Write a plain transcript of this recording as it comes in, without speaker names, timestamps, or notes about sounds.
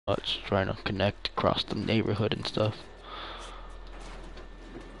much, trying to connect across the neighborhood and stuff.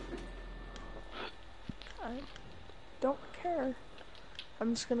 I don't care.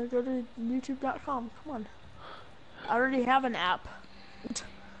 I'm just gonna go to youtube.com. Come on. I already have an app.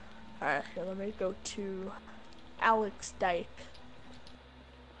 Alright, let me go to Alex Dyke.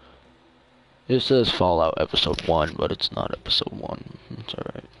 It says Fallout Episode 1, but it's not Episode 1. It's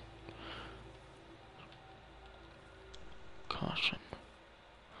alright. Caution.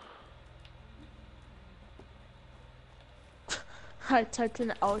 I typed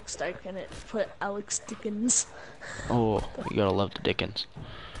in Alex Dyke and it put Alex Dickens. Oh, you gotta love the Dickens.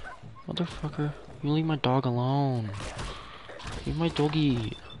 Motherfucker, you leave my dog alone. Leave my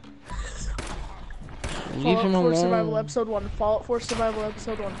doggy. Leave him Fallout 4 alone. Survival Episode 1, Fallout 4 Survival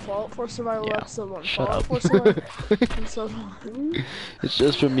Episode 1, Fallout 4 Survival Yeah, Episode 1, shut Fallout up. 4 Survival Episode 1. It's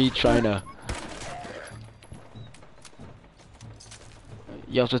just for me trying to...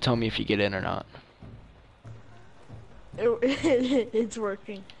 You have to tell me if you get in or not. It's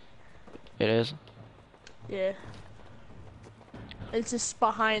working. It is? Yeah. It's just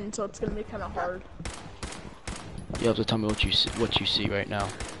behind, so it's gonna be kind of hard. You have to tell me what you see right now.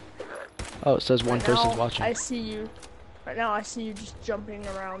 Oh, it says one person's watching. I see you. Right now, I see you just jumping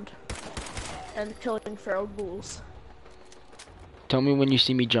around and killing feral ghouls. Tell me when you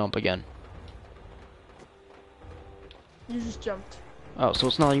see me jump again. You just jumped. Oh, so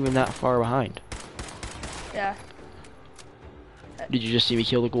it's not even that far behind. Yeah. Did you just see me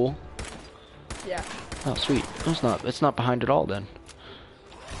kill the ghoul? Yeah. Oh, sweet. It's not behind at all then.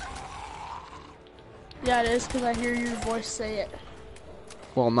 Yeah, it is because I hear your voice say it.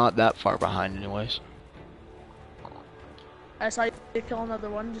 Well, not that far behind anyways. I saw you kill another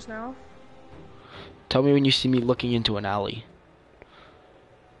one just now. Tell me when you see me looking into an alley.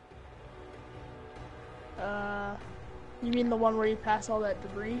 You mean the one where you pass all that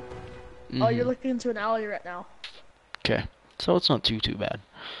debris? Mm-hmm. Oh, you're looking into an alley right now. Okay. So it's not too bad.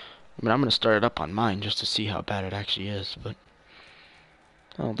 I mean, I'm gonna start it up on mine just to see how bad it actually is, but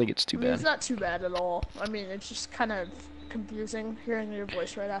I don't think it's too bad. It's not too bad at all. I mean, it's just kind of confusing hearing your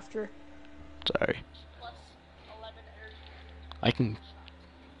voice right after. Sorry. I can...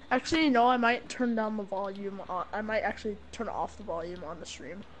 Actually, you know, I might turn down the volume on. I might actually turn off the volume on the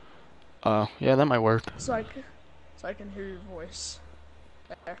stream. Yeah, that might work. So I can hear your voice.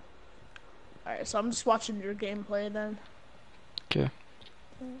 There. Alright, so I'm just watching your gameplay then. Okay.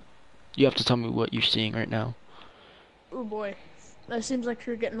 You have to tell me what you're seeing right now. Oh boy. That seems like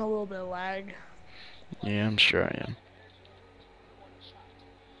you're getting a little bit of lag. Yeah, I'm sure I am.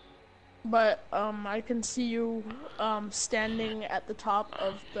 But, I can see you, standing at the top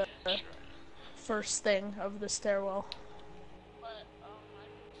of the first thing of the stairwell.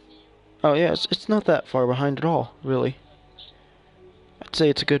 Oh yeah, it's not that far behind at all, really. I'd say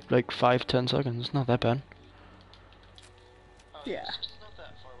it's a good, like, 5-10 seconds. It's not that bad. Yeah. It's not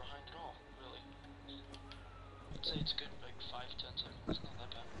that far behind at all, really. I'd say it's good, like, 5-10 seconds. It's not that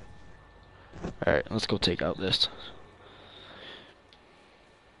bad. Alright, let's go take out this.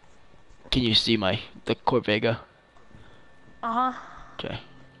 Can you see the Corvega? Uh-huh. Okay.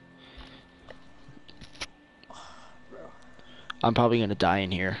 I'm probably gonna die in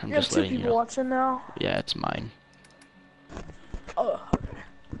here. I'm just letting you know. You have 2 people watching now? Yeah, it's mine. Oh, okay.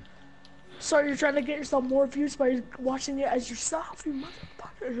 So you're trying to get yourself more views by watching it as yourself, you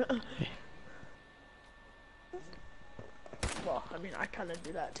motherfucker. Well, I mean, I kind of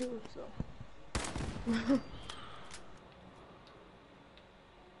do that too, so.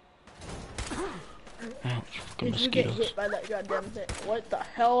 Ouch, fucking Did you get mosquitoes. hit by that goddamn thing? What the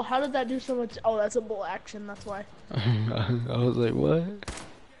hell? How did that do so much? Oh, that's a bull action, that's why. I was like, what?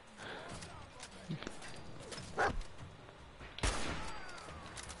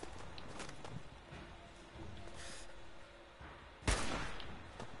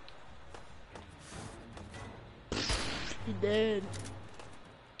 He did.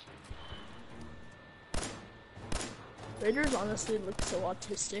 Raiders honestly look so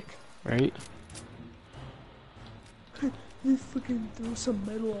autistic. Right? They fucking throw some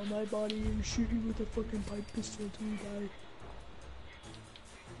metal on my body and shoot you with a fucking pipe pistol till you die.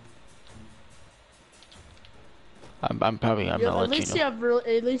 I'm probably gonna Yeah, let you know.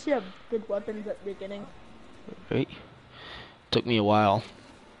 at least you have good weapons at the beginning. Right? Took me a while.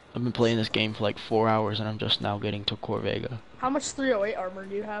 I've been playing this game for like 4 hours and I'm just now getting to Corvega. How much 308 armor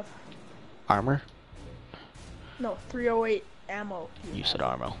do you have? Armor? No, 308 ammo. You said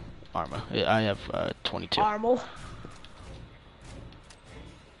armor. Armor. I have 22. Armor.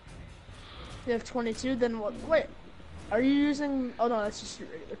 You have 22, then what? Wait, are you using? Oh no, that's just your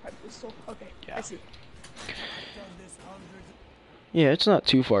regular pipe pistol. Okay, Yeah. I see. Yeah, it's not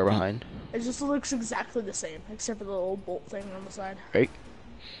too far behind. It just looks exactly the same, except for the little bolt thing on the side. Right?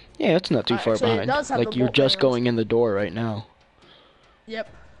 Yeah, it's not too far Actually, behind. it does have Like, the you're bolt just thing on going in the door right now. Yep.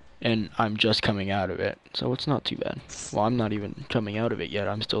 And I'm just coming out of it, so it's not too bad. Well, I'm not even coming out of it yet.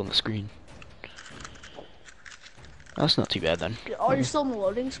 I'm still on the screen. That's not too bad then. Oh, you're still in the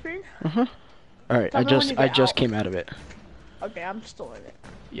loading screen? Uh-huh. Alright, Tell me when you I get just out. came out of it. Okay, I'm still in it.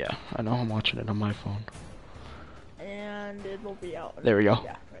 Yeah, I know. I'm watching it on my phone. And it'll be out. There we go.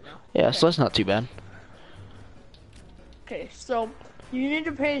 Yeah, right now. Yeah, Okay. so that's not too bad. Okay, so you need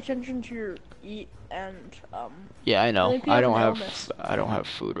to pay attention to your eat and Yeah, I know. think you I have don't an have illness. I don't have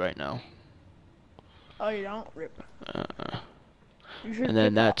food right now. Oh, you don't? Rip. Uh-uh. You should And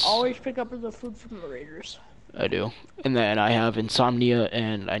then that's always pick up the food from the Raiders. I do. And then I have insomnia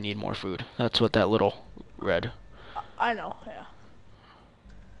and I need more food. That's what that little red. I know, yeah.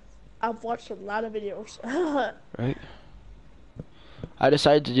 I've watched a lot of videos. Right? I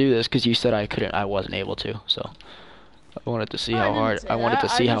decided to do this because you said I wasn't able to, so I wanted to see how hard I wanted to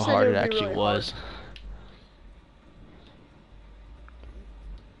see how hard it actually was.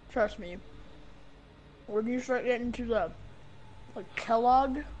 Trust me. When you start getting to the like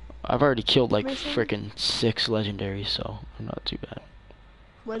Kellogg, I've already killed like mission? frickin' 6 legendaries, so I'm not too bad.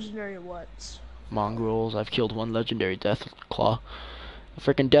 legendary what's? Mongrels. I've killed 1 legendary Death Claw. A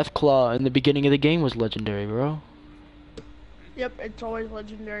frickin' Death Claw in the beginning of the game was legendary, bro. Yep, it's always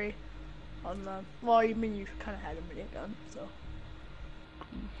legendary on the. Well, I mean, you kind of had a minigun, so.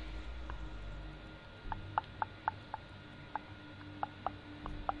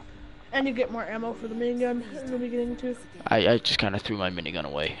 And you get more ammo for the minigun in the beginning too. I just kind of threw my minigun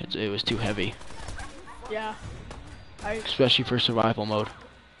away. It was too heavy, Yeah. especially for survival mode.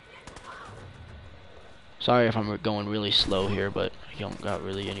 Sorry if I'm going really slow here, but I don't got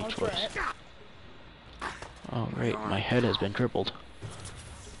really any choice. Oh great, my head has been crippled.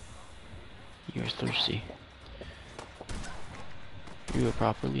 You're thirsty. You are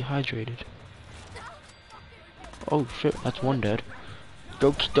properly hydrated. Oh shit, that's 1 dead.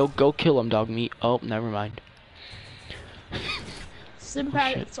 Go kill him, dog meat. Oh, never mind.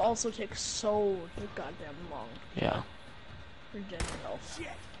 Simpacts also take so goddamn long. Yeah. Regen health.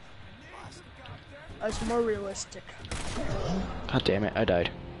 It's more realistic. God damn it, I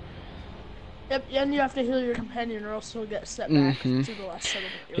died. Yep, and you have to heal your companion or else he'll get set back to the last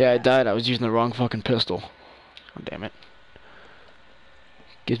settlement. Yeah, I died. I was using the wrong fucking pistol. God damn it.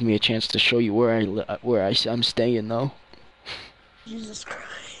 Gives me a chance to show you where I'm staying though. Jesus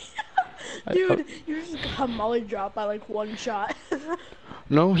Christ. Dude, you just got molly dropped by like 1 shot.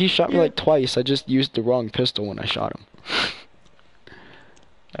 No, he shot me like twice. I just used the wrong pistol when I shot him.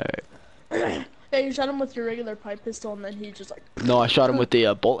 Alright. Yeah, you shot him with your regular pipe pistol and then he just like... No, I shot him with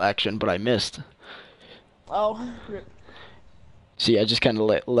the bolt action, but I missed. Oh. See, I just kind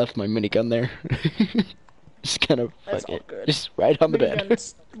of left my minigun there. Just kind of That's fuck all it. good. Just right on the bed.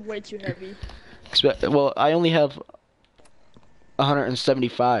 Minigun's way too heavy. Well, I only have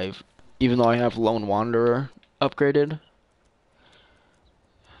 175, even though I have Lone Wanderer upgraded.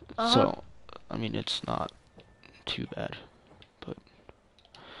 So, I mean, it's not too bad, but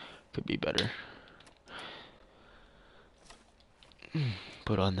could be better.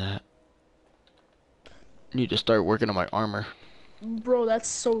 Put on that. Need to start working on my armor. Bro, that's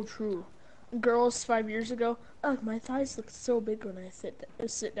so true. Girls 5 years ago, oh, my thighs look so big when I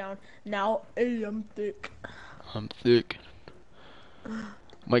sit down. Now, hey, I'm thick. I'm thick.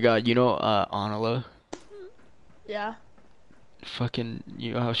 My God, you know Anila? Yeah. Fucking,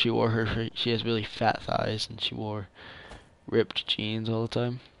 you know how she wore she has really fat thighs and she wore ripped jeans all the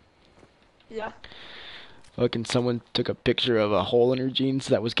time? Yeah. Fucking someone took a picture of a hole in her jeans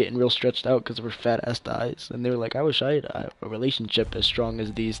that was getting real stretched out because of her fat ass thighs, and they were like, I wish I had a relationship as strong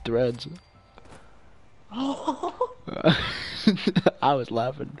as these threads. Oh. I was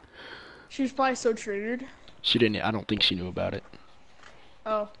laughing. She was probably so triggered. She didn't, I don't think she knew about it.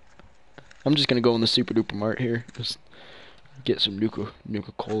 Oh. I'm just gonna go in the Super Duper Mart here. Just get some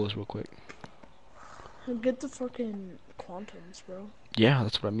Nuka Colas real quick. Get the fucking Quantums, bro. Yeah,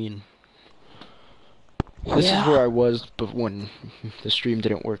 that's what I mean. This is where I was but when the stream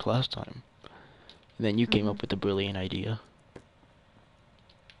didn't work last time. And then you came up with the brilliant idea.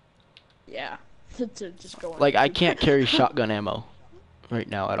 Yeah. To just go on. Like, I can't carry shotgun ammo right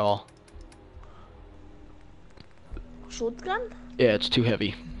now at all. Shotgun? Yeah, it's too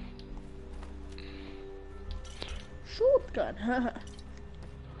heavy. Shotgun.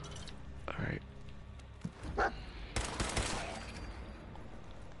 Alright.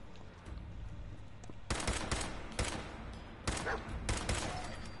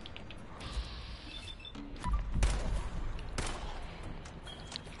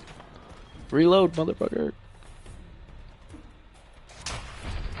 Reload, motherfucker.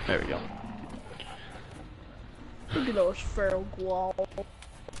 There we go. Look at those feral glow.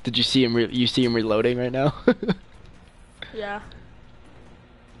 Did you see him? You see him reloading right now? Yeah.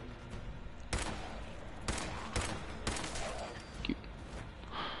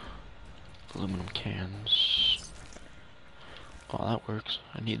 Aluminum cans. Oh, that works.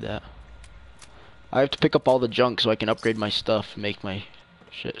 I need that. I have to pick up all the junk so I can upgrade my stuff and make my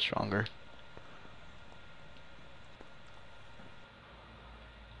shit stronger.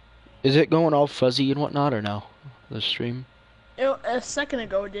 Is it going all fuzzy and whatnot or no? The stream? A second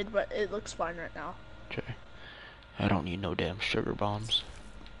ago it did, but it looks fine right now. Okay. I don't need no damn sugar bombs.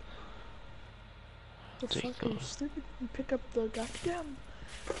 The fuck are you stupid? You pick up the goddamn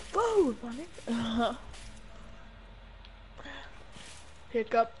food, money.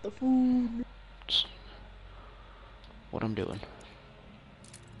 Pick up the food. What I'm doing?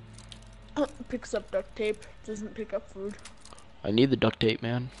 Picks up duct tape. Doesn't pick up food. I need the duct tape,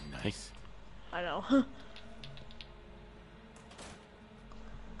 man. I know.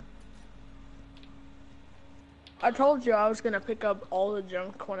 I told you I was gonna pick up all the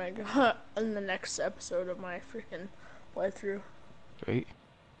junk when I got in the next episode of my freaking playthrough. Right.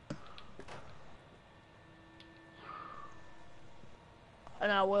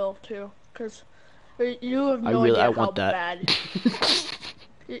 And I will too, cause you have no idea how bad.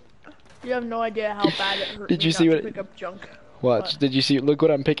 You have no idea how bad it hurt Did me you see not what to pick up junk. Watch. Did you see? Look what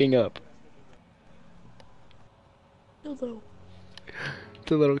I'm picking up. Hello.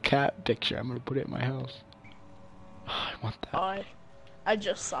 The little cat picture. I'm gonna put it in my house. Oh, I want that. I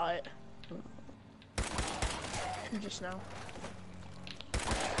just saw it. Just now.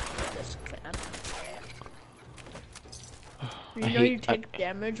 Just can. You know you take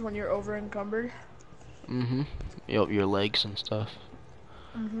damage when you're over encumbered? Mm-hmm. Your legs and stuff.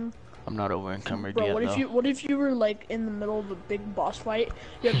 Mm-hmm. I'm not over encumbered Bro, yet, what if you were like in the middle of a big boss fight,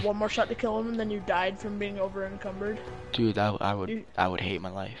 you had one more shot to kill him, and then you died from being over encumbered? Dude, I would hate my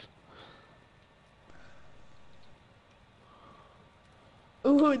life.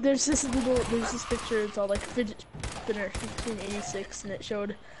 Ooh, there's this picture. It's all like fidget spinner 1586, and it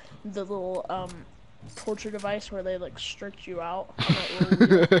showed the little torture device where they like stretch you out. On that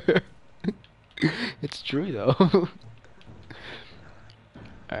little wheel. It's true though.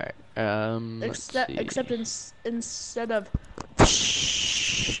 Alright, except instead of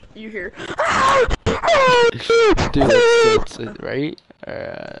you hear dude, that's it, right?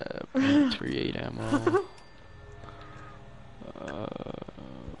 38 ammo.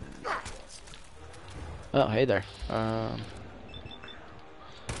 Oh, hey there.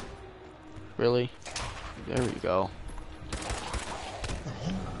 Really? There we go.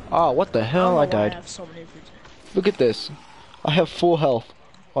 Oh, what the hell? I died. I have so many Look at this. I have full health.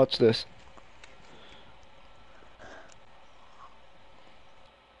 Watch this.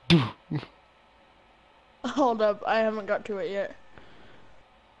 Hold up, I haven't got to it yet.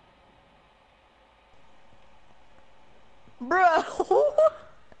 Bro!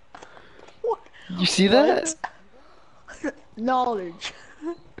 You see that? Knowledge.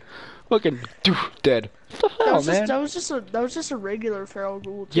 Fucking dead. What the hell, man? That was just a regular feral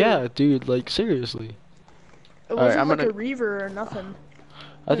ghoul too. Yeah, dude, like seriously. It wasn't like a reaver or nothing.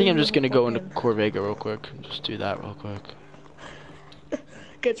 I think I'm just gonna go into Corvega real quick and just do that real quick.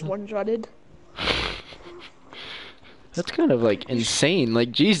 Gets one-shotted. That's kind of like insane,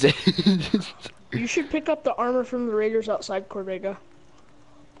 like Jesus. You should pick up the armor from the raiders outside Corvega.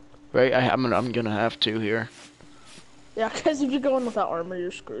 Right, I'm gonna have to here. Yeah, because if you go in without armor,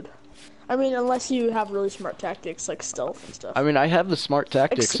 you're screwed. I mean, unless you have really smart tactics like stealth and stuff. I mean, I have the smart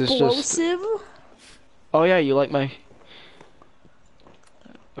tactics. Explosive? It's just... Oh yeah, you like my...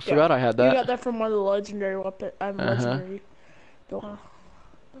 I forgot I had that. You got that from one of the legendary weapons. Legendary.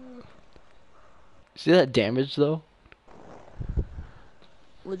 See that damage though?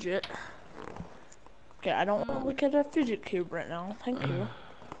 Legit. Okay, I don't want to look at a fidget cube right now. Thank you.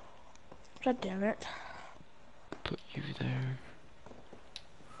 God damn it. Put you there.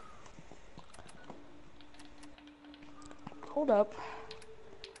 Hold up.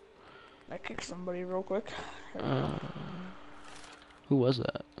 I kicked somebody real quick. Who was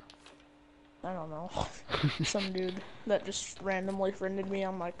that? I don't know. Some dude that just randomly friended me.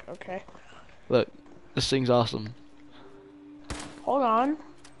 I'm like, okay. Look, this thing's awesome. Hold on.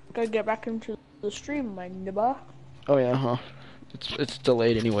 Gotta get back into the stream, my nibba. Oh yeah, huh? It's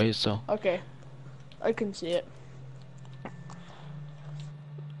delayed anyways, so. Okay. I can see it.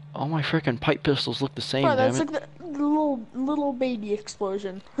 All my freaking pipe pistols look the same, Oh, that's damn it. like the little baby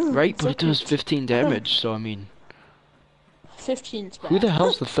explosion. Right, So but it does cute. 15 damage, so I mean. 15's bad. Who the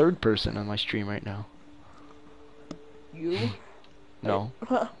hell's the third person on my stream right now? You? No.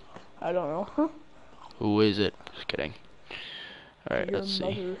 I don't know. Who is it? Just kidding. Alright, Your let's see.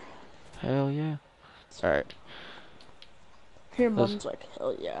 mother. Hell yeah. Alright. Your mom's like,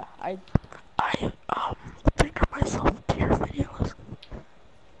 hell yeah. I finger myself to your videos.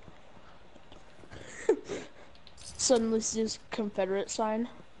 Suddenly sees Confederate sign.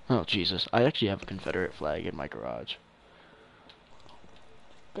 Oh, Jesus. I actually have a Confederate flag in my garage.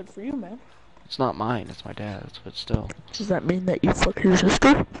 Good for you, man. It's not mine, it's my dad's, but still. Does that mean that you fuck your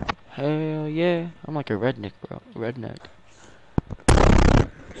sister? Hell yeah. I'm like a redneck, bro. Redneck.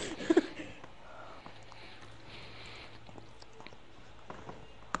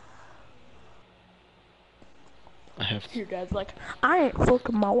 I have... Your dad's like, I ain't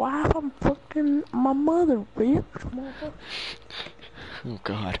fucking my wife, I'm fucking my mother, bitch. Oh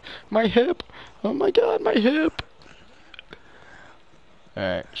god. My hip! Oh my god, my hip!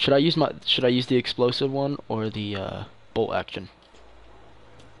 Alright. Should I use the explosive one or the bolt action?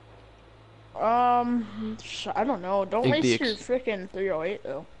 I don't know. Don't Think waste the your freaking 308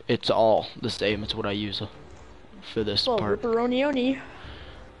 though. It's all the same. It's what I use for this Well, part. ripperoni.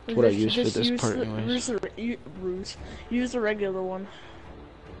 It's what I use for this part anyways. Use the regular one.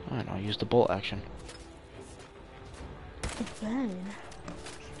 I don't know, use the bolt action. Fine.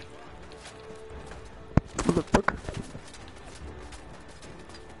 Motherfucker.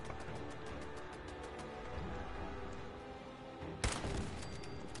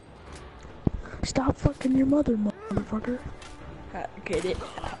 Stop fucking your mother, motherfucker. Get it?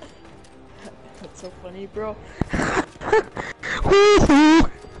 That's so funny, bro. Alright,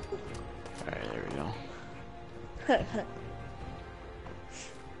 there we go.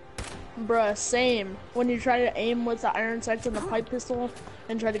 Bruh, same. When you try to aim with the iron sights and the pipe pistol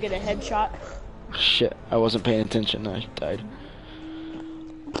and try to get a headshot. Shit, I wasn't paying attention. I died.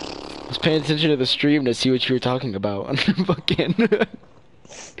 I was paying attention to the stream to see what you were talking about. Fucking.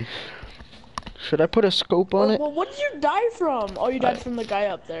 Should I put a scope on it? Well, what did you die from? Oh, you died from the guy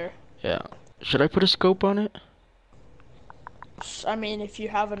up there. Yeah. Should I put a scope on it? I mean, if you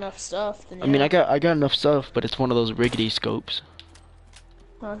have enough stuff, then yeah. I mean, I got enough stuff, but it's one of those rickety scopes.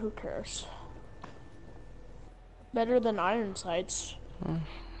 Who cares? Better than iron sights.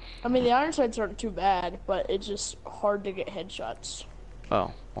 I mean, the iron sights aren't too bad, but it's just hard to get headshots.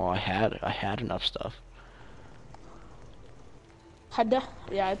 Oh, well, I had enough stuff.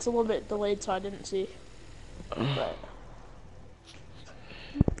 Yeah, it's a little bit delayed, so I didn't see. But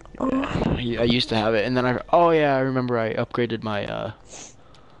I used to have it, and then I remember I upgraded my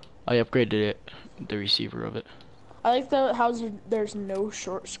I upgraded it, the receiver of it. I like how there's no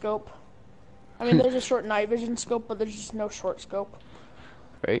short scope. I mean, there's a short night vision scope, but there's just no short scope.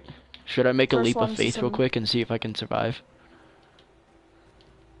 Right? Should I make a First leap of one's faith real some- quick and see if I can survive?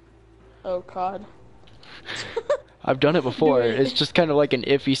 Oh God. I've done it before. Do it. It's just kind of like an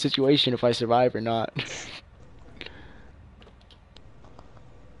iffy situation if I survive or not.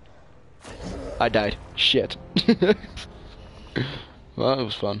 I died. Shit. Well, it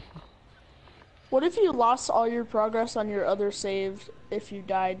was fun. What if you lost all your progress on your other saves if you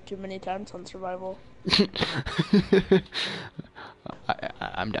died too many times on survival?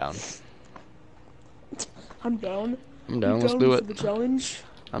 I'm down. I'm down. I'm down. You Let's down do for it. the challenge.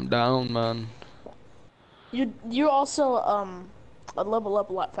 I'm down, man. You also level up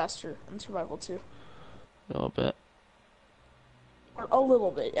a lot faster in survival too. A little bit. A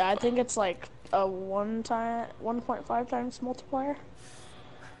little bit. Yeah, I think it's like a 1.5 times multiplier.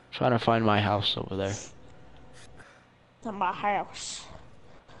 Trying to find my house over there. At my house.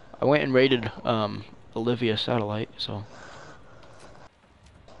 I went and raided Olivia Satellite, so.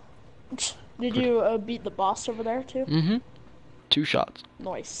 Did you beat the boss over there too? Mm-hmm. 2 shots.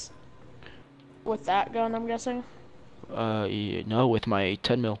 Nice. With that gun, I'm guessing. Yeah, no, with my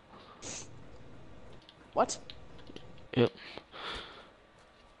 10 mil. What? Yep.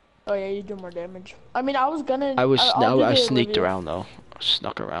 Oh yeah, you do more damage. I mean, I was gonna. I sneaked Olivia. around though.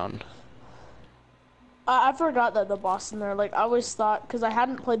 Snuck around. I forgot that the boss in there. Like I always thought, because I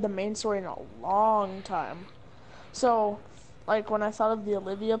hadn't played the main story in a long time. So, like when I thought of the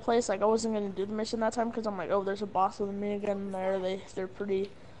Olivia place, like I wasn't gonna do the mission that time because I'm like, oh, there's a boss with a minigun in there. They're pretty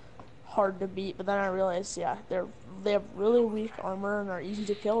hard to beat. But then I realized, yeah, they have really weak armor and are easy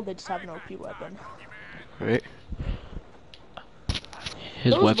to kill. They just have no OP weapon. Right.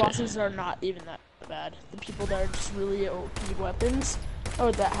 His Those weapon. bosses are not even that bad. The people that are just really OP weapons,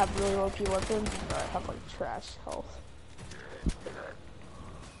 or that have really OP weapons, have like trash health.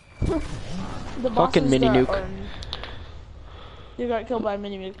 The Fucking bosses mini that nuke. You got killed by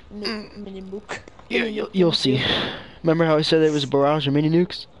mini mook. You'll see. Remember how I said there was a barrage of mini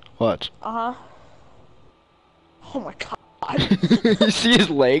nukes? Watch. Uh-huh. Oh my god. You see his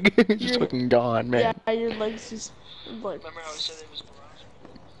leg? He's fucking gone, man. Yeah, your legs just like. Remember how I said there was a barrage?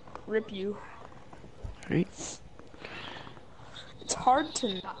 Rip you. Right. It's hard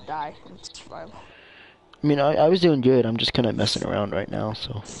to not die in survival. I mean, I was doing good. I'm just kind of messing around right now,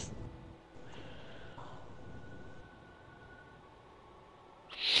 so.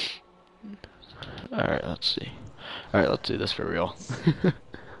 Alright, let's see. Alright, let's do this for real.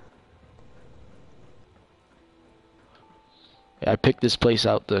 Yeah, I picked this place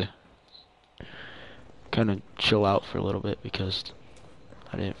out to kind of chill out for a little bit because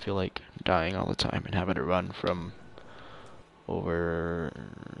I didn't feel like dying all the time and having to run from over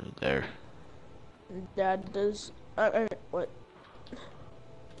there. Dad does. What?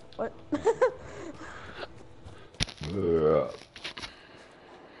 What?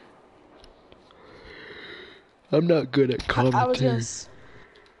 I'm not good at commentary. I was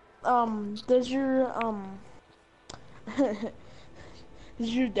does your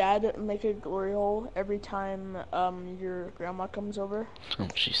does your dad make a glory hole every time your grandma comes over Oh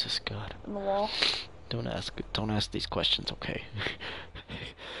Jesus God! in the wall? Don't ask these questions, okay?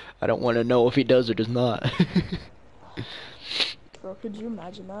 I don't want to know if he does or does not. Bro, could you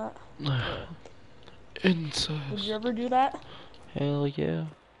imagine that? Incest. Would you ever do that? Hell yeah.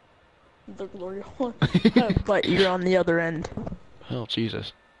 The glory hole, but you're on the other end. Oh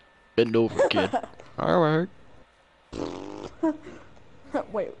Jesus. Bend over, kid. Alright.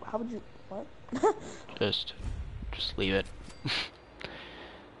 Wait, how would you? What? Just leave it.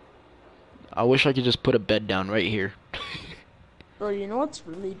 I wish I could just put a bed down right here. Bro, you know what's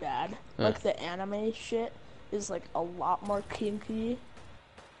really bad? Like the anime shit is like a lot more kinky,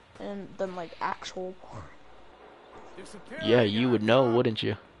 and than like actual porn. Yeah, you would know, wouldn't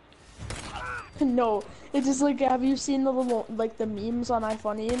you? No, it's just like, have you seen the little like the memes on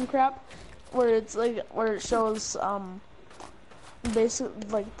iFunny and crap, where it's like where it shows basically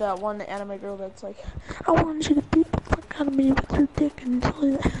like that one anime girl that's like, I want you to beat the fuck out of me with your dick until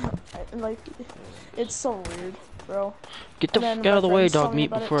you and like it's so weird, bro. Get the fuck out of the way, dog meat,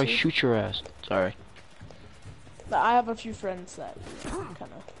 before I shoot your ass. Sorry. But I have a few friends that kind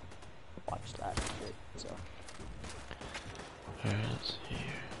of watch that shit, so. Alright, let's see here.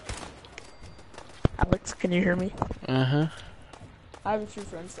 Alex, can you hear me? Uh-huh. I have a few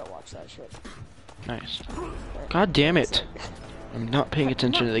friends that watch that shit. Nice. God damn it. I'm not paying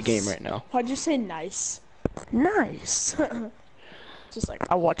attention to the game right now. Why'd you say nice? Nice. Just like,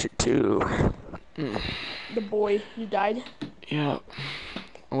 I watch it too. The boy, you died? Yeah.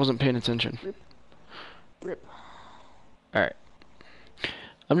 I wasn't paying attention. Rip. Alright.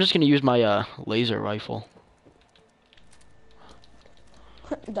 I'm just gonna use my laser rifle.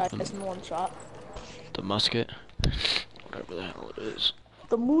 Died in one shot. The musket. Whatever the hell it is.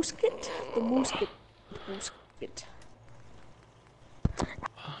 The musket? The musket. Musket.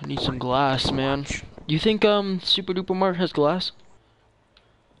 I need some glass, man. You think Super Duper Mart has glass?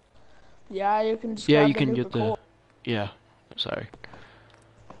 Yeah, you can just Yeah, grab you the can get Nuka-Cola. the. Yeah. Sorry.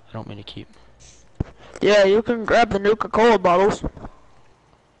 I don't mean to keep. Yeah, you can grab the Nuka-Cola bottles.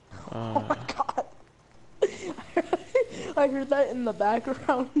 Oh my god. I heard that in the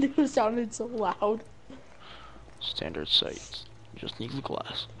background. It sounded so loud. Standard sights. Just need the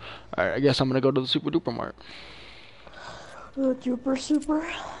glass. Alright, I guess I'm gonna go to the Super Duper Mart. Duper super.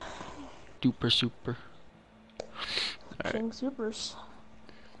 Duper super. Alright. King supers.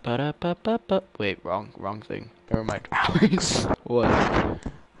 Ba-da-ba-ba-ba. Wait, wrong thing. Never mind. Alex. What?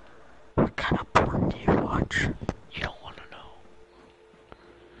 What kind of porn do you watch? You don't wanna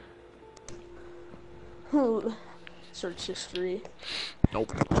Oh, search history.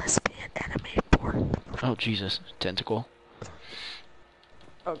 Nope. Lesbian anime porn. Oh Jesus. Tentacle.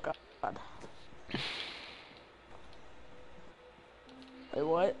 Oh god. Wait,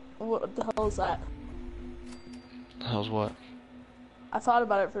 what? What the hell is that? The hell's what? I thought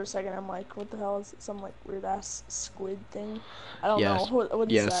about it for a second. I'm like, what the hell is it? Some like weird ass squid thing? I don't know.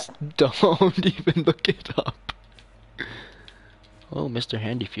 What is that? Don't even look it up. Oh, Mr.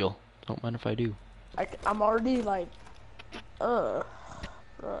 Handy Fuel. Don't mind if I do. I'm already like, Yeah,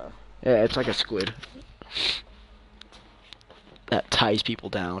 it's like a squid that ties people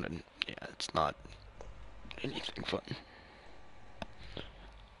down, and yeah, it's not anything fun.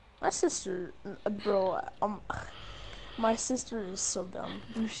 My sister, bro, my sister is so dumb.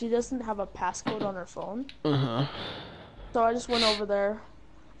 She doesn't have a passcode on her phone. So I just went over there,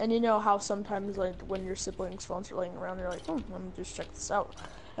 and you know how sometimes like when your siblings' phones are laying around, you're like, let me just check this out.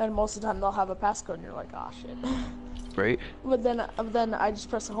 And most of the time they'll have a passcode, and you're like, oh shit. Right? But then I just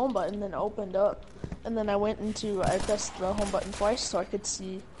pressed the home button, and then it opened up, and then I pressed the home button twice so I could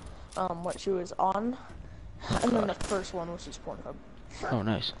see what she was on, Oh, and then God. the first one was just Pornhub. Oh,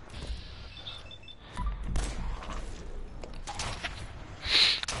 nice.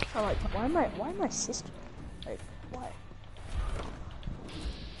 I'm like, why my sister? Like, why?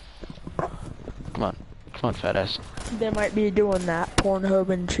 Come on, fat ass. They might be doing that, Pornhub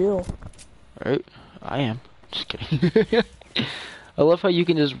and chill. Right? I am. Just kidding. I love how you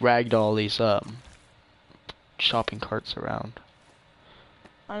can just ragdoll these shopping carts around.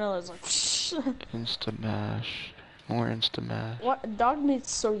 I know there's like, Instamash. More Instamash. what? Dog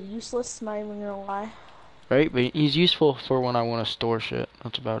meat's so useless, not even gonna lie. Right? But he's useful for when I want to store shit.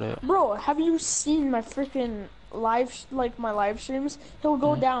 That's about it. Bro, have you seen my freaking my live streams? He'll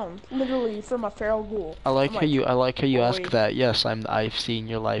go down, literally, from a feral ghoul. I like how you ask boy. that. Yes, I've seen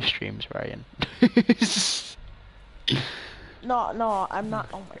your live streams, Ryan. No, I'm not.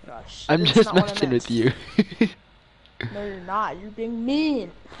 Oh my gosh. I'm That's just not what I messing meant. with you. No, you're not. You're being mean.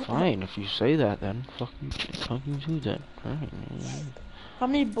 Fine, if you say that, then fuck you do that. Right. How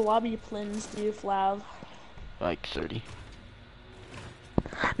many blobby plins do you have? Like 30.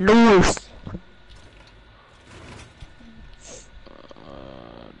 Nice.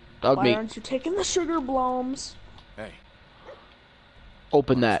 Dog Why meat. aren't you taking the sugar blooms? Hey,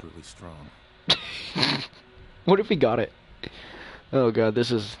 Open that. really strong. What if we got it? Oh god,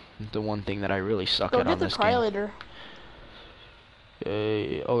 this is the one thing that I really suck Go at get on the this game. cryolator.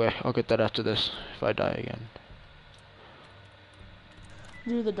 Okay, I'll get that after this, if I die again.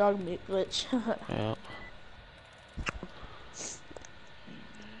 Do the dog meat glitch. Yeah.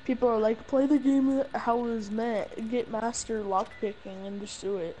 People are like, play the game how it was meant. Get master lockpicking and just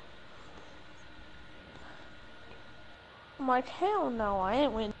do it. I'm like, hell no, I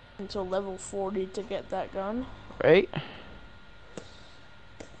ain't waiting until level 40 to get that gun. Right?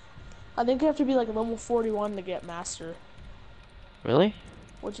 I think you have to be like level 41 to get master, Really?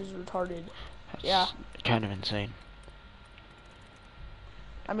 which is retarded. That's Yeah. kind of insane.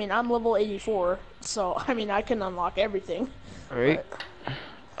 I mean, I'm level 84, so I mean, I can unlock everything. Right? But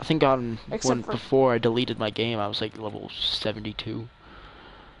I think Except for- before I deleted my game, I was like level 72.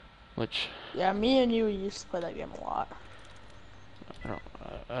 Which, yeah, me and you used to play that game a lot.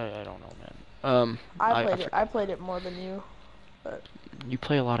 I don't know, man. I played it more than you. You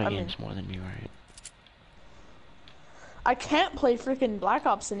play a lot of I mean- games more than me, right? I can't play freaking Black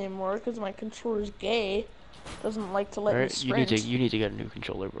Ops anymore because my controller's gay. Doesn't like to let me Right? sprint. You need to get a new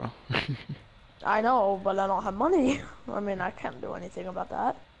controller, bro. I know, but I don't have money. I mean, I can't do anything about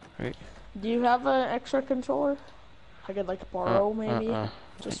that. Right? Do you have an extra controller? I could like borrow maybe,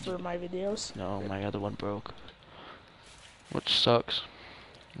 just for my videos. No, my other one broke. Which sucks.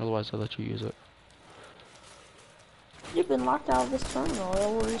 Otherwise, I'll let you use it. You've been locked out of this terminal. It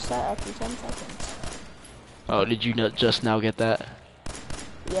will reset after 10 seconds. Oh, did you not just now get that?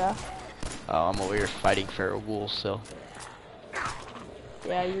 Yeah. Oh, I'm over here fighting feral ghouls still.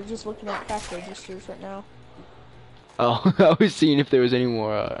 Yeah, you're just looking at cash registers right now. Oh, I was seeing if there was any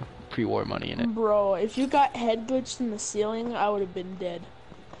more pre-war money in it. Bro, if you got head glitched in the ceiling, I would have been dead.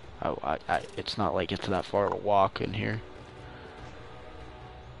 It's not like it's that far of a walk in here.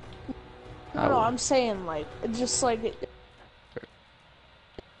 No, I'm saying like, just like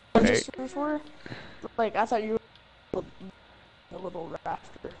registers were. Like, I thought you were a little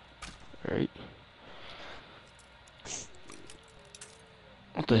rafter. Right?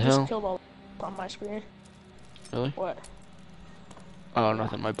 What the You hell? just killed all on my screen. Really? What? Oh,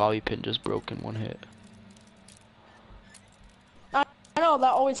 nothing. My bobby pin just broke in one hit. I know,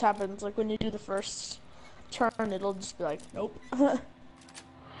 that always happens. Like, when you do the first turn, it'll just be like, nope.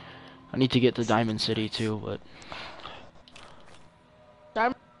 I need to get to Diamond City too, but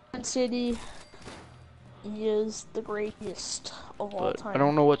Diamond City is the greatest of all time. I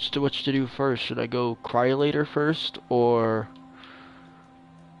don't know what to do first. Should I go Cryolator first or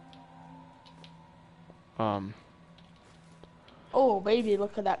Oh, baby,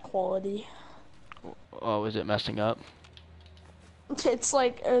 look at that quality. oh, is it messing up? It's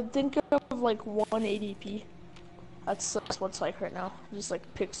like, think of like 180p. That's what it's like right now. Just like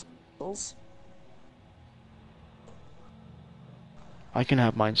pixels. I can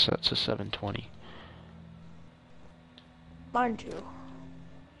have mine set to 720. Mine too.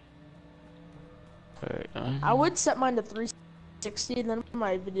 Alright, I would set mine to 360 and then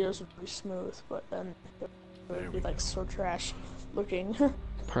my videos would be smooth, but then it would be like so trash looking.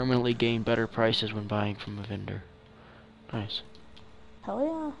 permanently gain better prices when buying from a vendor. Nice.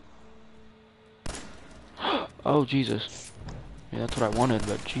 Hell yeah. Oh, Jesus. Yeah, that's what I wanted,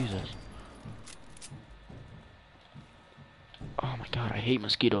 but Jesus. Oh my god, I hate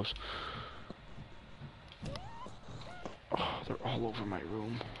mosquitoes. Oh, they're all over my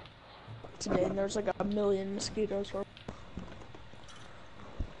room. Today, and there's like a million mosquitoes.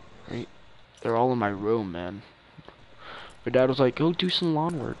 Right? They're all in my room, man. My dad was like, go do some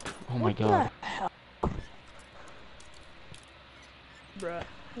lawn work. Oh my god. The hell? Bruh,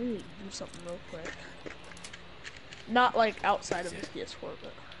 I need to do something real quick. Not like outside of this PS4,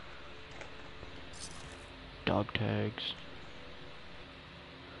 but... Dog tags.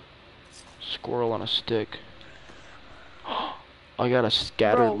 Squirrel on a stick. I got a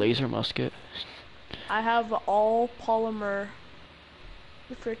scattered Bro. laser musket. I have all polymer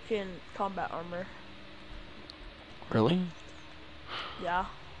freaking combat armor. Really? Yeah.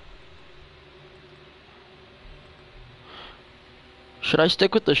 Should I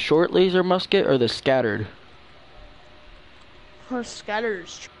stick with the short laser musket or the scattered? Her scatter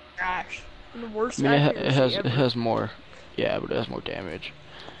is trash. The worst I mean, it accuracy ever. has more. Yeah, but it has more damage.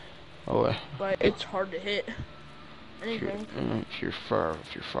 Oh, But it's hard to hit. Anything. if you're far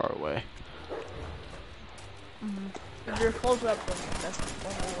away. If you're close up, then that's the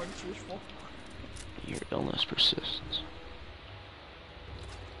whole one's useful. Your illness persists.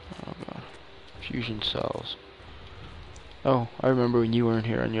 Oh god. Fusion cells. Oh, I remember when you weren't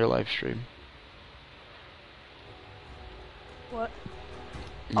here on your live stream. What?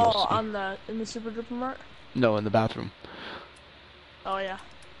 You'll Oh, see. in the Super Duper Mart? No, in the bathroom. Oh yeah.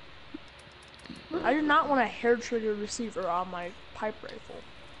 I do not want a hair trigger receiver on my pipe rifle.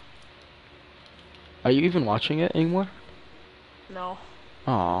 Are you even watching it anymore? No.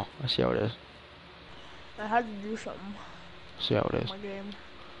 Oh, I see how it is. I had to do something See how it in is. my game.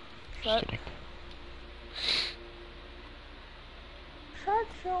 Just kidding. Shut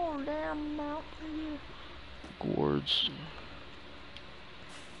your damn mouth, you. Gourds.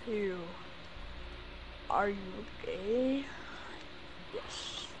 You. Are you gay?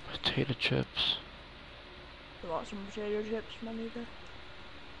 Yes. Potato chips. You want some potato chips, my nigga?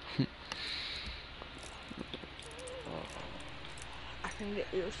 I can get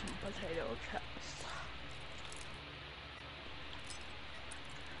you some potato chips.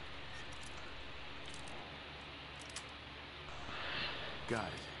 Got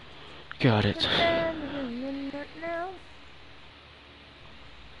it. Got it.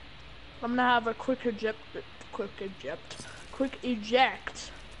 I'm gonna have a quick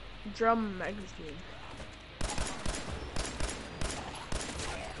eject drum magazine.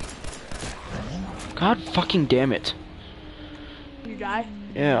 God fucking damn it. You die?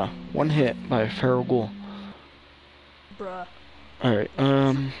 Yeah, one hit by a feral ghoul. Bruh. Alright,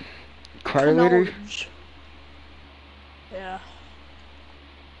 Cryolator? Knowledge. Yeah.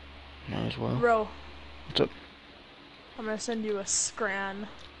 Might as well. Bro. What's up? I'm gonna send you a scran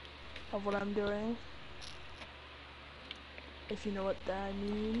of what I'm doing. If you know what that I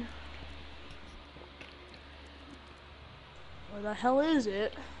mean. Where the hell is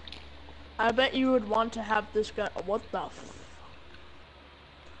it? I bet you would want to have this gun. What the f...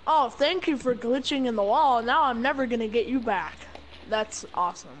 Oh, thank you for glitching in the wall. Now I'm never gonna get you back. That's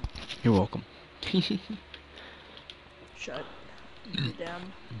awesome. You're welcome. Shut your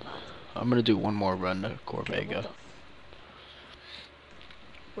damn... I'm gonna do one more run to Corvega.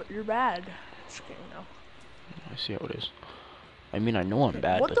 But you're bad. Just kidding, no. I see how it is. I mean, I know I'm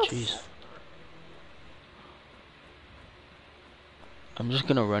bad, What but the jeez. I'm just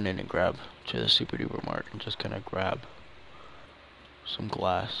gonna run in and grab to the Super Duper Mart and just gonna grab some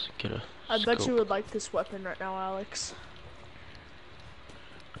glass, get a I bet you scope. would like this weapon right now, Alex.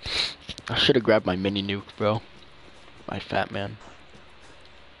 I should have grabbed my mini nuke, bro. My fat man.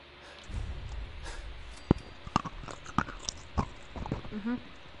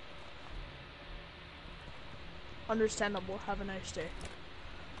 Understandable. Have a nice day.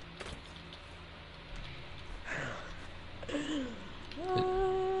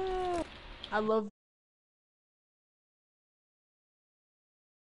 I love.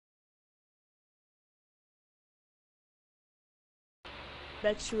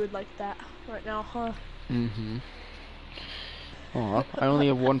 Bet you would like that right now, huh? Mm-hmm. Aw, I only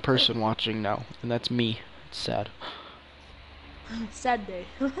have one person watching now, and that's me. It's sad. Sad day.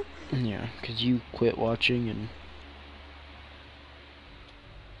 Yeah, 'cause you quit watching and...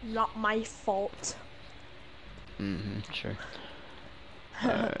 Not my fault. Mm-hmm, sure.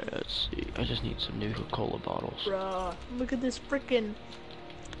 Let's see. I just need some new cola bottles. Bruh, look at this frickin'.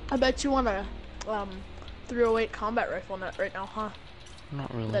 I bet you want a 308 combat rifle nut right now, huh?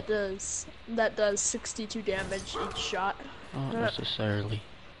 Not really. That does 62 damage each shot. Not necessarily.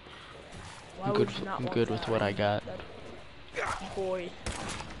 Why I'm would good, you not I'm want good with that? what I got. boy.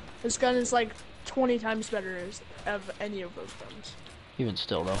 This gun is like 20 times better of any of those guns. Even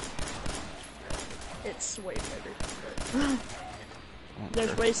still, though. It's way better.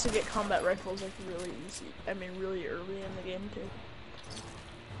 There's ways to get combat rifles like really easy. I mean, really early in the game too.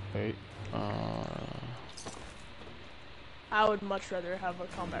 Wait. I would much rather have a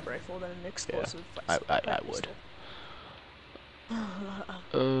combat rifle than an explosive. I would.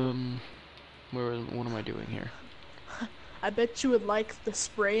 What am I doing here? I bet you would like the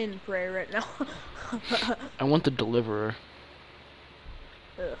spray and pray right now. I want the deliverer.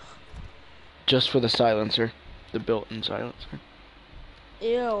 Ugh. Just for the silencer. The built-in silencer.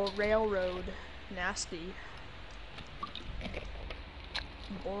 Ew, railroad. Nasty.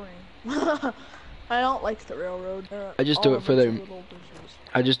 Boring. I don't like the railroad. I just do it for the.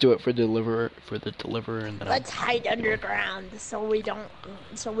 I just do it for the deliverer, and then. Let's hide underground so we don't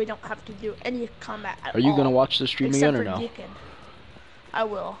have to do any combat at all. Are you gonna watch the stream again or no? Deacon. I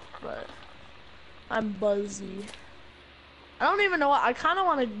will, but I'm buzzy. I don't even know what I kind of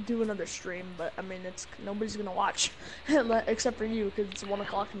want to do another stream, but I mean nobody's gonna watch except for you because it's 1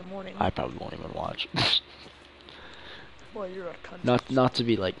 o'clock in the morning. I probably won't even watch. Well, you're a cunt. Not to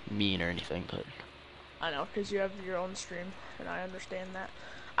be like mean or anything, but. I know, because you have your own stream, and I understand that.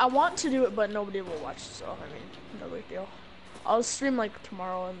 I want to do it, but nobody will watch, so, I mean, no big deal. I'll stream, like,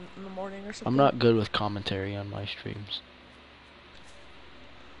 tomorrow in the morning or something. I'm not good with commentary on my streams.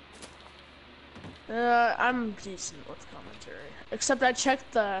 I'm decent with commentary. Except I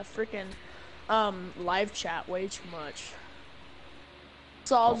checked the freaking, live chat way too much.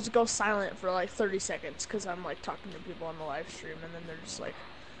 So I'll just go silent for, like, 30 seconds, because I'm, like, talking to people on the live stream, and then they're just like,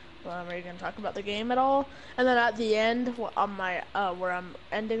 well, are you gonna talk about the game at all? And then at the end, on my where I'm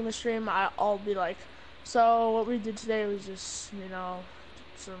ending the stream, I'll be like, so what we did today was just, you know,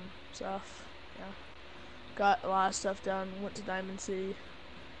 some stuff. Yeah, got a lot of stuff done. Went to Diamond City.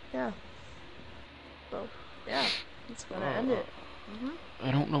 Yeah. So yeah, that's gonna end it.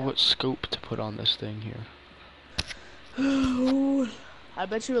 I don't know what scope to put on this thing here. I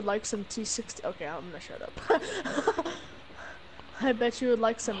bet you would like some T60. Okay, I'm gonna shut up. I bet you would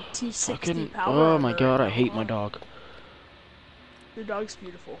like some T60 power. Oh my god, I hate my dog. Your dog's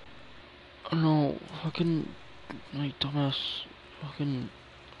beautiful. Oh no, fucking my dumbass fucking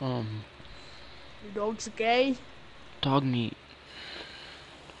Your dog's gay? dog meat.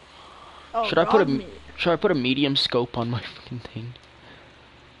 Oh, Should I put a medium scope on my fucking thing?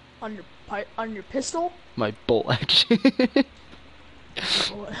 On your pistol? My bolt action.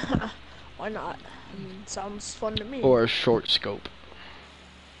 Why not? I mean, sounds fun to me. Or a short scope.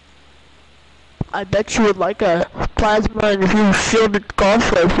 I bet you would like a plasma and shielded golf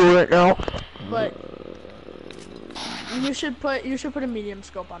rifle right now. But you should put a medium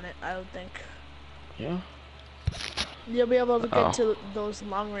scope on it, I would think. Yeah. You'll be able to get to those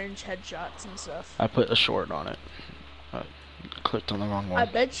long range headshots and stuff. I put a short on it. I clicked on the wrong one. I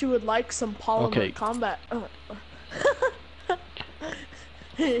bet you would like some polymer combat.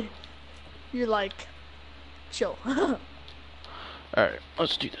 You're like, chill. Alright,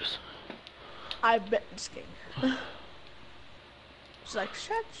 let's do this. I bet this game. It's like,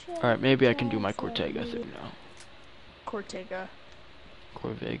 shut. Alright, maybe I can do my Cortega thing now. Cortega.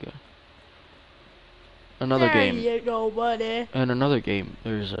 Corvega. Another game. There you go, buddy. And another game,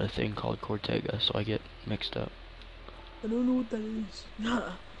 there's a thing called Cortega, so I get mixed up. I don't know what that is.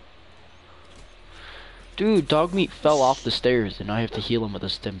 Dude, dog meat fell off the stairs and I have to heal him with a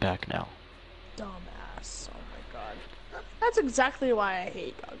stim pack now. Dumbass. Oh my god. That's exactly why I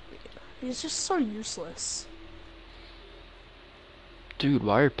hate dog meat. He's just so useless. Dude,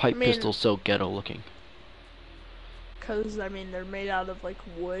 why are pipe pistols so ghetto looking? Cause I mean they're made out of like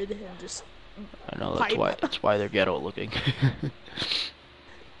wood and just I know that's why they're ghetto looking.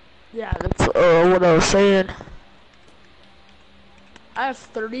 Yeah, that's what I was saying. I have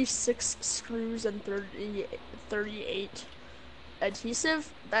 36 screws and 38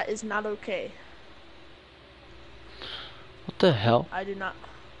 adhesive. That is not okay. What the hell? I do not.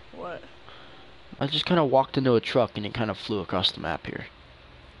 What? I just kind of walked into a truck and it kind of flew across the map here.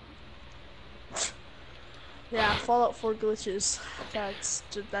 Yeah, Fallout 4 glitches. That's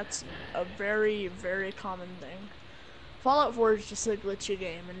a very, very common thing. Fallout 4 is just a glitchy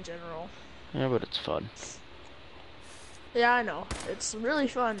game in general. Yeah, but it's fun. Yeah, I know. It's really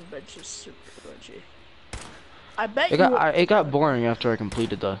fun, but just super glitchy. I bet it got boring after I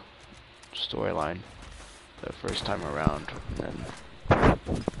completed the storyline the first time around. And then...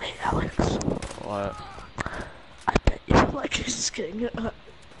 Hey, Alex. What? I bet you like it. Just kidding.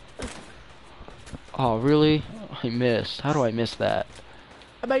 Oh, really? I missed. How do I miss that?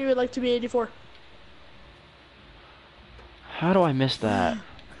 I bet you would like to be 84. How do I miss that?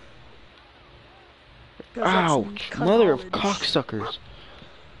 'Cause that's Ouch! Mother of knowledge. cocksuckers!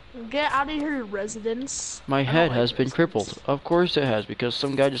 Get out of here, residents. My I don't head like has been residents. crippled. Of course it has, because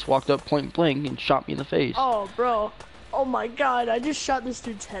some guy just walked up point blank and shot me in the face. Oh, bro. Oh my god, I just shot this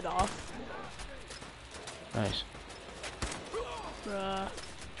dude's head off. Nice. Bruh.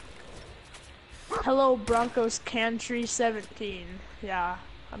 Hello, Broncos Cantry 17. Yeah,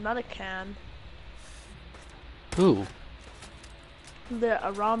 I'm not a can. Who? The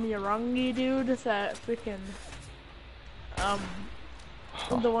Arami Arangi dude that freaking,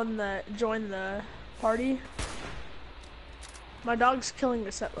 the one that joined the party. My dog's killing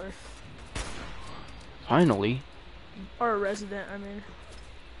a settler. Finally. Or a resident, I mean.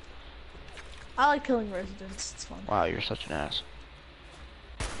 I like killing residents, it's fun. Wow, you're such an ass.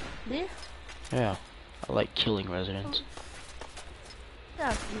 Me? Yeah. I like killing residents.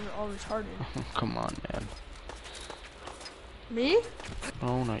 Yeah, you're all retarded. Come on, man. Me?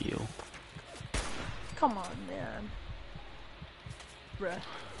 Oh, not you. Come on, man. Bruh.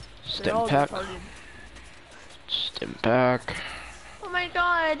 They're all Stim pack. retarded. Stim pack. Oh my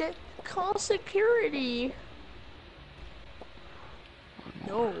god! Call security!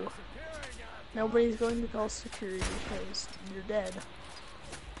 No. Nobody's going to call security because you're dead.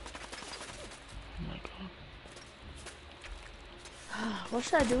 Oh my god. What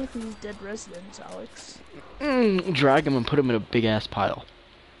should I do with these dead residents, Alex? Drag him and put him in a big ass pile.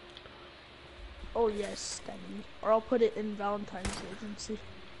 Oh yes, Daddy. Or I'll put it in Valentine's Agency.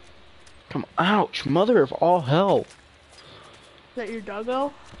 Come ouch, mother of all hell. Is that your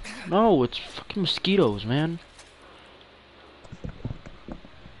doggo? No, it's fucking mosquitoes, man.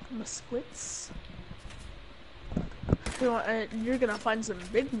 Mosquitoes. You're gonna find some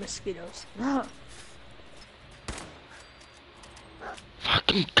big mosquitoes.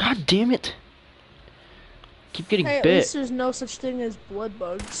 Fucking god damn it. Keep getting Hey, at bit. least there's no such thing as blood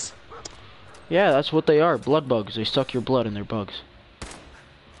bugs. Yeah, that's what they are. Blood bugs. They suck your blood and they're bugs.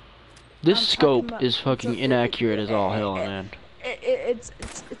 This I'm talking scope about- is fucking inaccurate as all hell, man. It's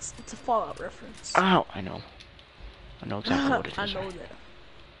a Fallout reference. Ow, I know. I know exactly what it is. I know that.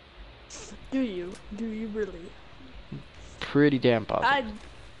 Do you? Do you really? Pretty damn positive.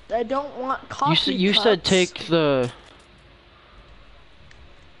 I don't want coffee You said cups. take the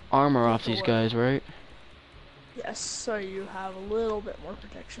armor off the these what? guys, right? Yes, so you have a little bit more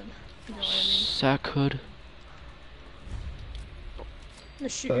protection. You know what I mean? Sack hood. I'm gonna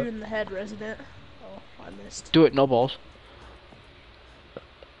shoot you in the head, resident. Oh, I missed. Do it, no balls.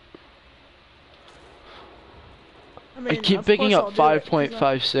 I keep of picking course up I'll do it,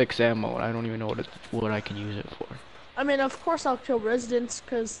 5.56 ammo, and I don't even know what I can use it for. I mean, of course I'll kill residents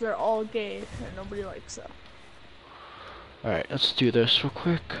because they're all gay and nobody likes them. Alright, let's do this real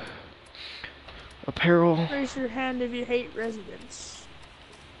quick. Apparel. Raise your hand if you hate residents.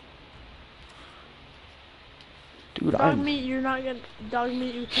 Dude, Dog meat, you're not gonna. Dog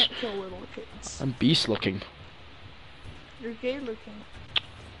meat, you can't kill little kids. I'm beast looking. You're gay looking.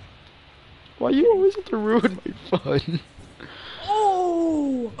 Why you always have to ruin my fun?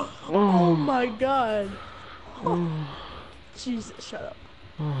 Oh! Oh Oh. my god. Jesus, shut up.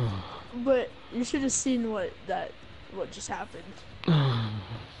 But you should have seen what just happened.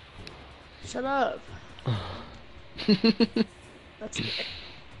 Shut up. That's gay.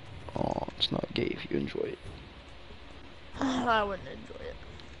 Oh, it's not gay if you enjoy it. I wouldn't enjoy it.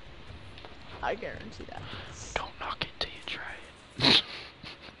 I guarantee that. Don't knock it till you try it.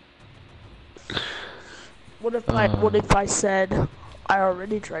 What if I said I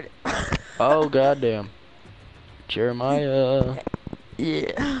already tried it? Oh goddamn. Jeremiah.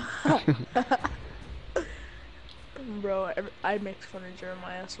 Yeah. Bro, I make fun of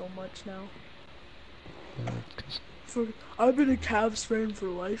Jeremiah so much now. I've been a Cavs fan for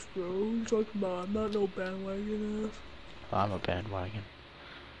life, bro. What are you talking about? I'm not no bandwagon ass. I'm a bandwagon.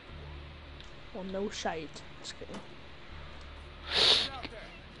 Well, no shite. Just kidding.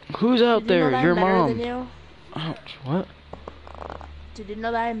 Who's out Did you know there? that Your I'm better mom. than you? Ouch, what? Did you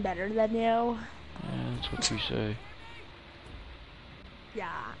know that I'm better than you? Yeah, that's what you say.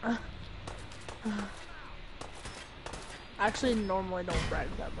 Yeah. Actually, normally don't brag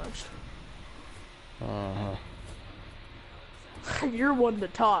that much. Uh-huh. You're one to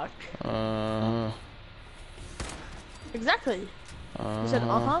talk. Uh-huh. Exactly. You said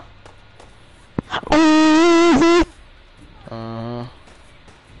Uh-huh. uh-huh? Uh-huh.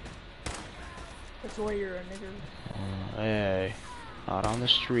 That's why you're a nigger. Hey. Not on the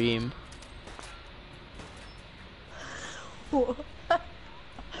stream.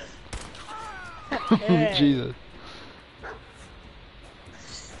 Hey. Jesus.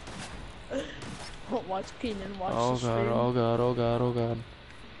 Watch Keenan watch Oh the stream. god, oh god, oh god, oh god.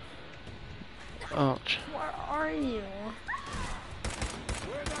 Ouch. Where are you?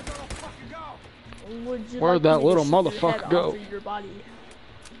 Where'd that little fucker go? Would you Where'd like that me to little shoot your motherfucker head go? off of your body?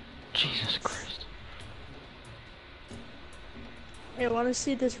 Jesus Christ. Hey, want to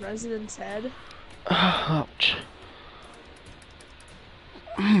see this resident's head? Ouch.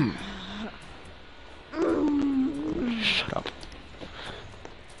 Shut up.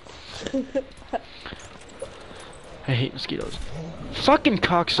 I hate mosquitoes. Fucking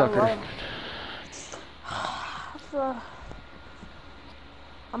cocksucker.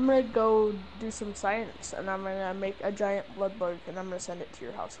 I'm gonna go do some science, and I'm gonna make a giant blood bug, and I'm gonna send it to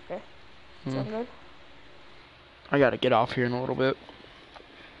your house, okay? Sound good? I gotta get off here in a little bit.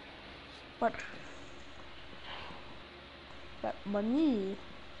 What? That money.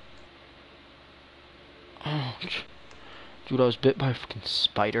 Ouch. Dude, I was bit by a fucking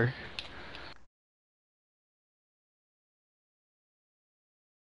spider.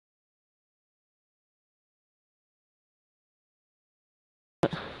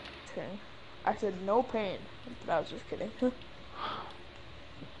 Okay. I said no pain, but I was just kidding.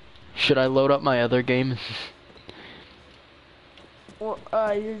 Should I load up my other game? Or,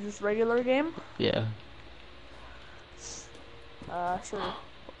 your just regular game? Yeah. Sure.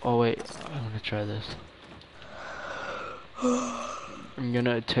 Oh wait, I'm gonna try this. I'm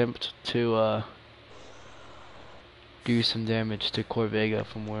gonna attempt to do some damage to Corvega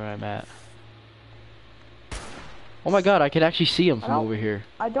from where I'm at. Oh my god, I can actually see him from over here.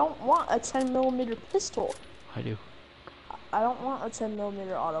 I don't want a 10mm pistol. I do. I don't want a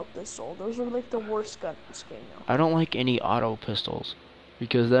 10mm auto pistol. Those are like the worst guns in this game now. I don't like any auto pistols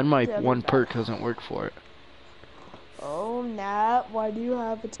because then my Yeah, one they're perk bad. doesn't work for it. Oh, Nat, why do you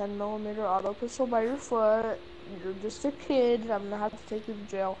have a 10mm auto pistol by your foot? You're just a kid. I'm gonna have to take you to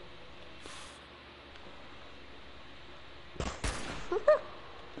jail.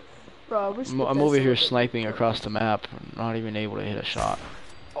 Bro, I'm over here sniping across the map, not even able to hit a shot.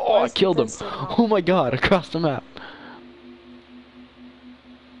 Oh, I killed him! Oh my god, across the map.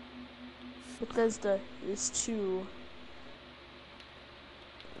 Bethesda is too,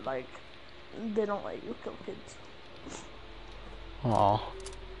 like, they don't let you kill kids. Aw.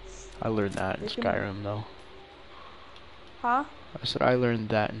 I learned that in They can- Skyrim though. Huh? I said I learned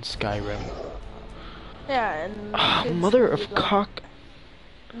that in Skyrim. Yeah, and kids Mother can of be like- cock.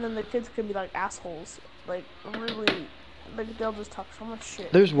 And then the kids can be like assholes, like really, like they'll just talk so much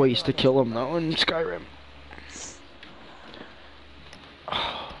shit. There's ways to kill him though in Skyrim.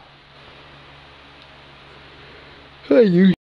 Hey, you